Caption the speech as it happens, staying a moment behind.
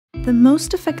The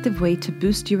most effective way to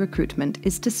boost your recruitment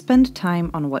is to spend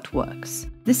time on what works.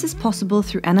 This is possible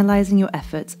through analyzing your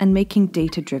efforts and making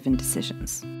data-driven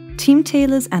decisions.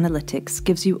 Teamtailor's analytics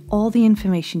gives you all the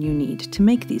information you need to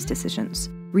make these decisions,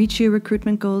 reach your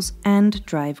recruitment goals, and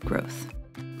drive growth.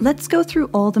 Let's go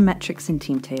through all the metrics in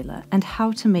Teamtailor and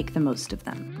how to make the most of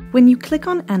them. When you click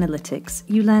on Analytics,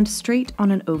 you land straight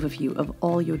on an overview of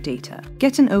all your data.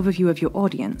 Get an overview of your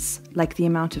audience, like the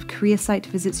amount of career site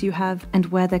visits you have and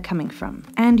where they're coming from,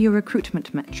 and your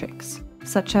recruitment metrics,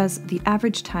 such as the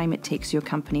average time it takes your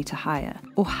company to hire,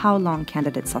 or how long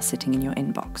candidates are sitting in your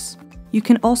inbox. You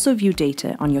can also view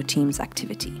data on your team's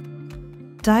activity.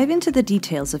 Dive into the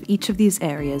details of each of these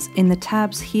areas in the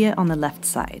tabs here on the left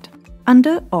side.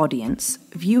 Under Audience,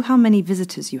 view how many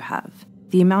visitors you have,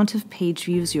 the amount of page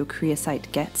views your career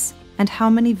site gets, and how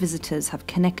many visitors have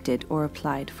connected or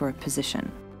applied for a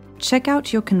position. Check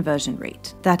out your conversion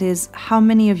rate, that is, how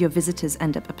many of your visitors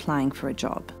end up applying for a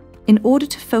job. In order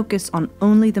to focus on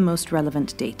only the most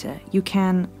relevant data, you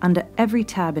can, under every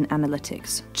tab in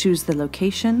Analytics, choose the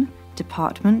location,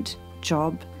 department,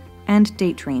 job, and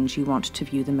date range you want to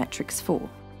view the metrics for.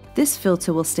 This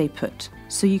filter will stay put,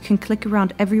 so you can click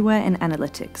around everywhere in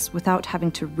Analytics without having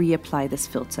to reapply this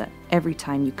filter every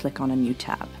time you click on a new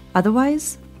tab.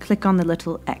 Otherwise, click on the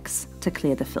little X to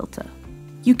clear the filter.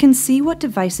 You can see what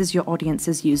devices your audience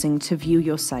is using to view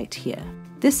your site here.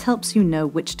 This helps you know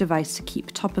which device to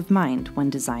keep top of mind when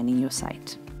designing your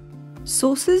site.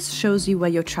 Sources shows you where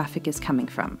your traffic is coming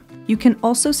from. You can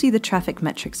also see the traffic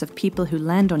metrics of people who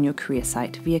land on your career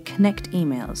site via Connect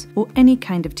emails or any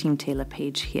kind of Teamtailor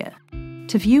page here.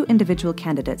 To view individual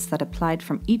candidates that applied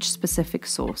from each specific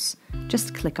source,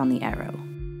 just click on the arrow.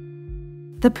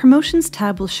 The Promotions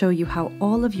tab will show you how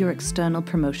all of your external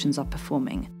promotions are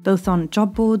performing, both on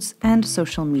job boards and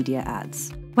social media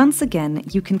ads. Once again,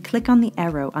 you can click on the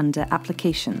arrow under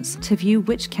Applications to view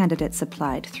which candidates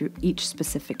applied through each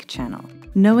specific channel.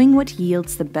 Knowing what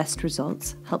yields the best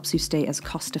results helps you stay as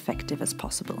cost-effective as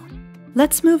possible.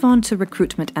 Let's move on to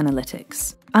Recruitment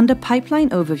Analytics. Under Pipeline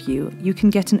Overview, you can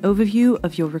get an overview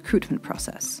of your recruitment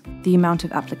process, the amount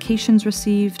of applications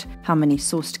received, how many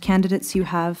sourced candidates you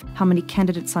have, how many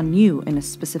candidates are new in a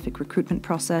specific recruitment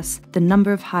process, the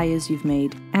number of hires you've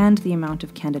made, and the amount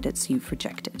of candidates you've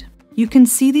rejected. You can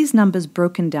see these numbers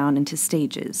broken down into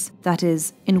stages, that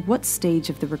is, in what stage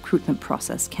of the recruitment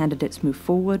process candidates move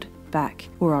forward, back,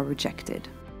 or are rejected.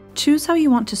 Choose how you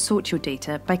want to sort your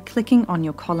data by clicking on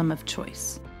your column of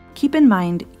choice. Keep in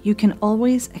mind, you can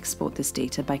always export this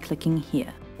data by clicking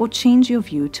here, or change your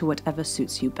view to whatever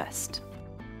suits you best.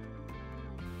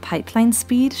 Pipeline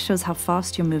speed shows how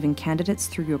fast you're moving candidates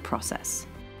through your process.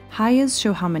 Hires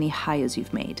show how many hires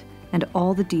you've made, and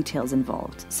all the details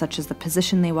involved, such as the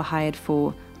position they were hired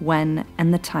for, when,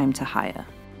 and the time to hire.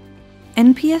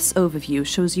 Nps Overview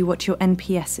shows you what your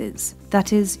NPS is,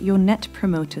 that is, your Net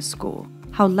Promoter Score,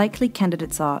 how likely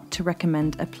candidates are to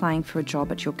recommend applying for a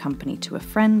job at your company to a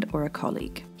friend or a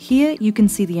colleague. Here you can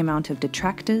see the amount of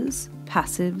detractors,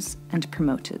 passives, and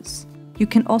promoters. You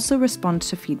can also respond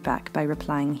to feedback by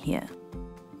replying here.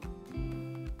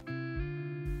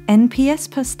 NPS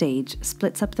per stage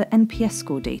splits up the NPS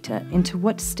score data into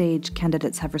what stage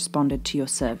candidates have responded to your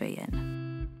survey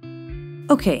in.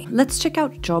 Okay, let's check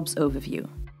out Jobs Overview.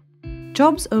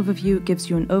 Jobs Overview gives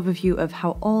you an overview of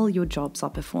how all your jobs are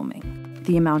performing.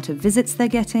 The amount of visits they're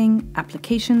getting,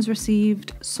 applications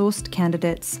received, sourced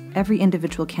candidates, every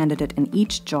individual candidate in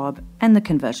each job, and the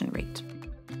conversion rate.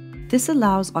 This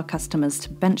allows our customers to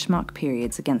benchmark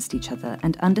periods against each other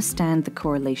and understand the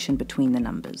correlation between the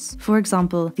numbers. For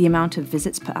example, the amount of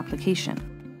visits per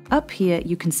application. Up here,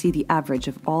 you can see the average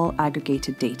of all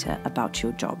aggregated data about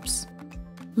your jobs.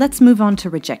 Let's move on to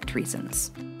reject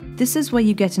reasons. This is where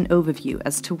you get an overview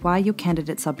as to why your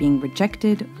candidates are being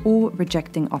rejected or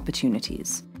rejecting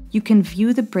opportunities. You can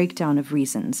view the breakdown of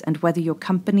reasons and whether your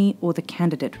company or the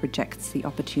candidate rejects the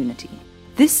opportunity.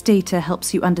 This data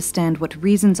helps you understand what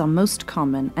reasons are most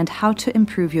common and how to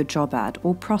improve your job ad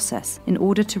or process in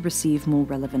order to receive more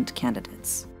relevant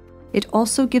candidates. It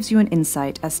also gives you an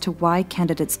insight as to why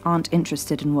candidates aren't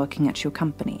interested in working at your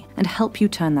company and help you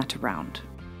turn that around.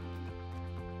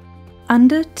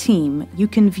 Under Team, you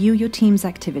can view your team's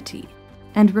activity,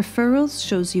 and Referrals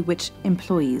shows you which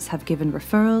employees have given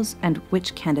referrals and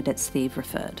which candidates they've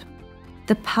referred.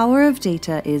 The power of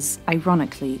data is,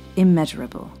 ironically,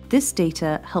 immeasurable. This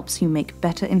data helps you make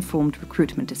better informed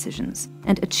recruitment decisions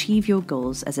and achieve your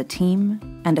goals as a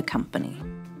team and a company.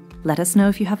 Let us know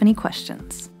if you have any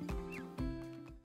questions.